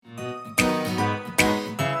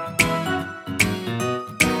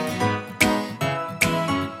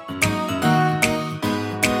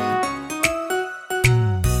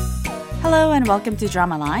and welcome to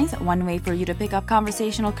Drama Lines, one way for you to pick up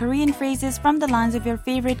conversational Korean phrases from the lines of your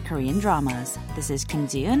favorite Korean dramas. This is Kim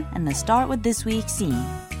Ji-eun, and let's start with this week's scene.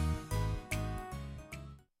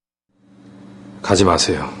 가지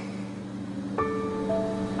마세요.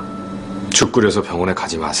 죽 끓여서 병원에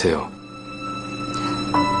가지 마세요.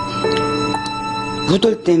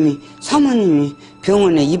 무돌 때문에 사모님이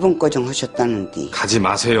병원에 입원 qo정하셨다는데. 가지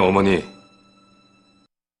마세요, 어머니.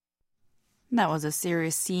 That was a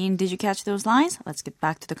serious scene. Did you catch those lines? Let's get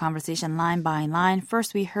back to the conversation line by line.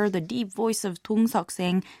 First, we heard the deep voice of Dong-seok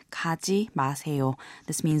saying 가지 마세요.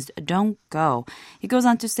 This means don't go. He goes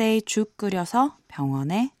on to say 죽 끓여서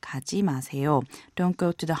병원에 가지 마세요. Don't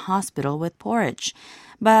go to the hospital with porridge.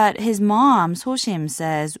 But his mom, 소심,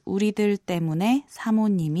 says 우리들 때문에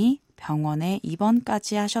사모님이 병원에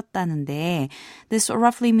입원까지 하셨다는데 this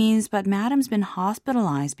roughly means but madam's been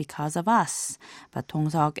hospitalized because of us. But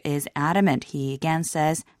Dong-seok is adamant. He again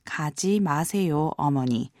says 가지 마세요,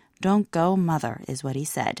 어머니. Don't go, mother, is what he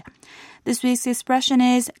said. This week's expression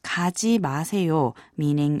is 가지 마세요,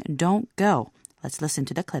 meaning don't go. Let's listen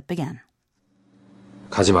to the clip again.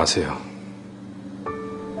 가지 마세요.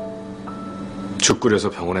 죽 끓여서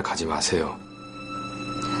병원에 가지 마세요.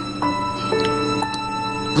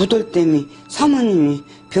 무돌 때문에 사모님이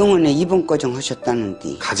병원에 입원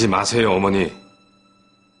qo정하셨다는데. 가지 마세요, 어머니.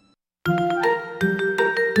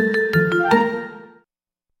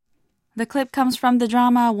 The clip comes from the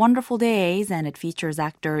drama Wonderful Days, and it features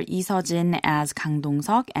actor Lee Seo-jin as Kang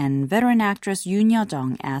Dong-seok and veteran actress Yoon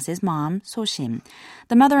Yo-jung as his mom, So-sim.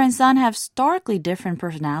 The mother and son have starkly different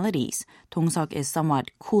personalities. Dong-seok is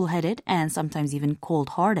somewhat cool-headed and sometimes even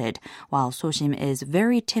cold-hearted, while So-sim is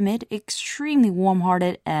very timid, extremely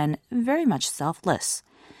warm-hearted, and very much selfless.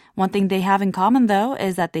 One thing they have in common, though,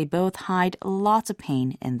 is that they both hide lots of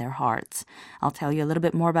pain in their hearts. I'll tell you a little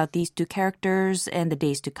bit more about these two characters in the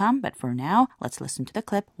days to come, but for now, let's listen to the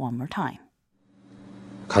clip one more time.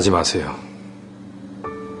 가지 마세요.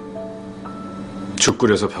 죽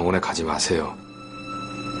끓여서 병원에 가지 마세요.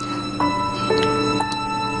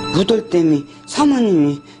 무돌 때문에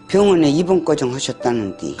사모님이 병원에 입원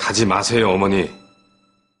qo정하셨다는데. 가지 마세요, 어머니.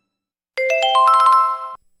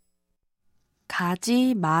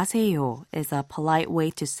 가지 마세요 is a polite way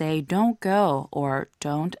to say don't go or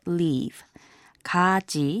don't leave.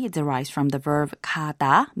 가지 derives from the verb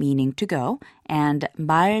가다, meaning to go, and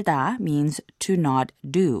말다 means to not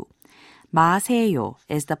do. 마세요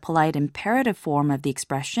is the polite imperative form of the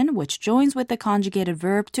expression, which joins with the conjugated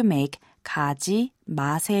verb to make 가지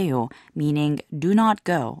마세요, meaning do not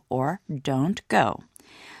go or don't go.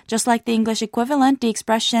 Just like the English equivalent, the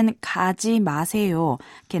expression 가지 마세요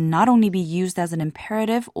can not only be used as an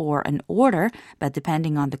imperative or an order, but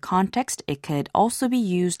depending on the context, it could also be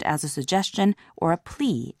used as a suggestion or a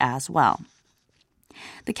plea as well.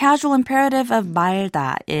 The casual imperative of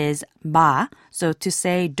말다 is 마, so to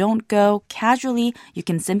say don't go casually, you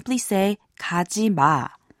can simply say 가지 마,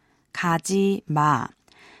 가지 마.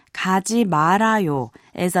 가지 말아요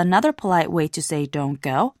is another polite way to say don't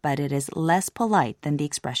go, but it is less polite than the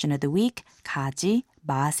expression of the week, 가지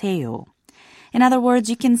마세요. In other words,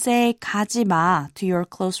 you can say 가지 마 to your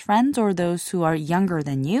close friends or those who are younger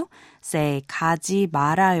than you. Say 가지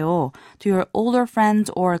말아요 to your older friends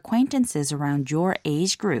or acquaintances around your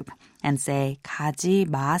age group. And say 가지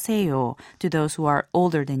마세요 to those who are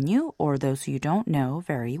older than you or those who you don't know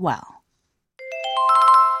very well.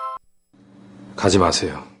 가지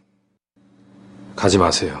마세요. 가지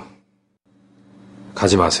마세요.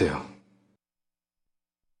 가지 마세요.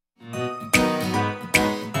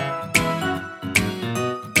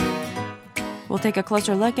 We'll take a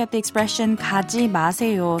closer look at the expression 가지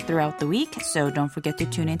마세요 throughout the week, so don't forget to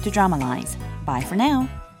tune in to Drama Lines. Bye for now.